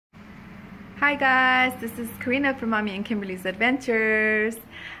Hi guys, this is Karina from Mommy and Kimberly's Adventures.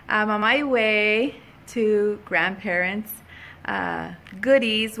 I'm on my way to grandparents'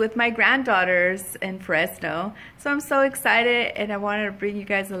 goodies with my granddaughters in Fresno. So I'm so excited and I wanted to bring you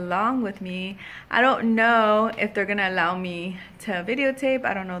guys along with me. I don't know if they're gonna allow me to videotape.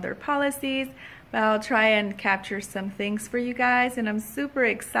 I don't know their policies, but I'll try and capture some things for you guys. And I'm super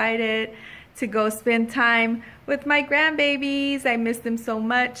excited to go spend time with my grandbabies. I miss them so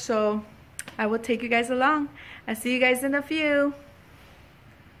much, so I will take you guys along. I'll see you guys in a few.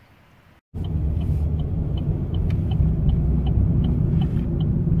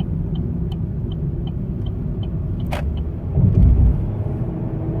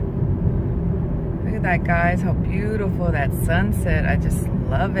 Look at that, guys, how beautiful that sunset. I just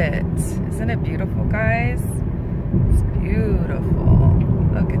love it. Isn't it beautiful, guys? It's beautiful.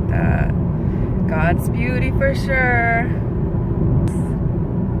 Look at that. God's beauty for sure.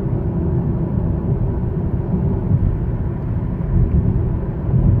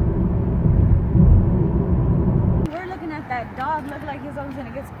 That dog looked like his arm's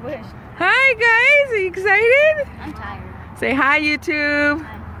gonna get squished. Hi guys, are you excited? I'm tired. Say hi, YouTube.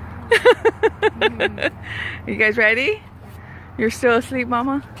 Hi. You guys ready? Yeah. You're still asleep,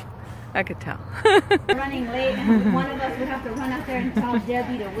 Mama? I could tell. We're running late, and one of us would have to run out there and tell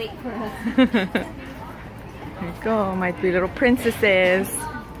Debbie to wait for us. There you go, my three little princesses.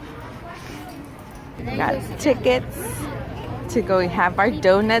 Got tickets to go have our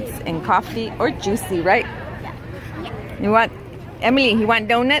donuts and coffee or juicy, right? You want, Emily, you want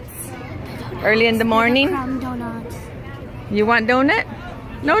donuts? Early in the morning? Donuts. You want donut?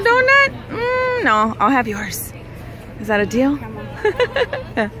 No donut? No, I'll have yours. Is that a deal?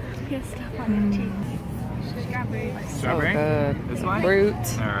 Strawberry? Good. This one? Fruit.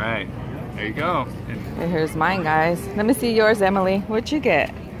 All right. There you go. And here's mine, guys. Let me see yours, Emily. What'd you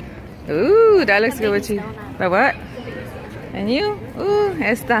get? Ooh, that looks good with you. The what? And you? Ooh,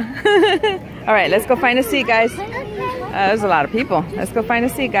 esta. All right, let's go find a seat, guys. There's a lot of people. Let's go find a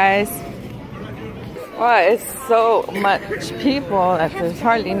seat, guys. Wow, it's so much people that there's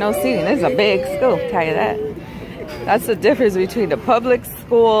hardly no seating. This is a big school, tell you that. That's the difference between a public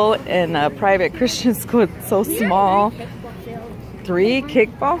school and a private Christian school. It's so small. 3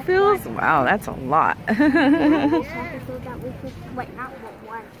 kickball fields? Wow, that's a lot.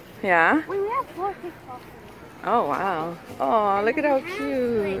 Yeah? We have 4 kickball fields. Oh, wow. Oh, look at how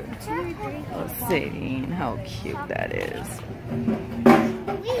cute. Oh, seeing how cute that is.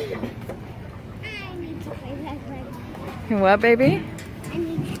 What, baby?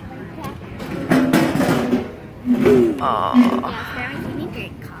 Oh.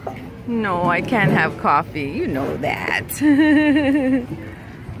 No, I can't have coffee. You know that.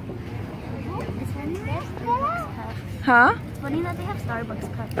 Huh? It's funny that they have Starbucks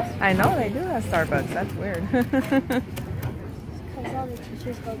cups. I know they do have Starbucks. That's weird. Because all the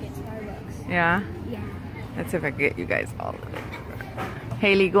teachers go get Starbucks. Yeah? Yeah. Let's see if I can get you guys all of it.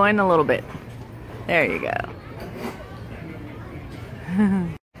 Haley, go in a little bit. There you go.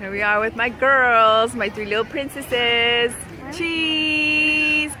 Here we are with my girls, my 3 little princesses.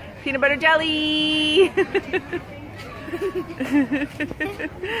 Cheese, peanut butter jelly.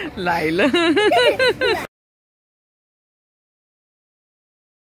 Lila.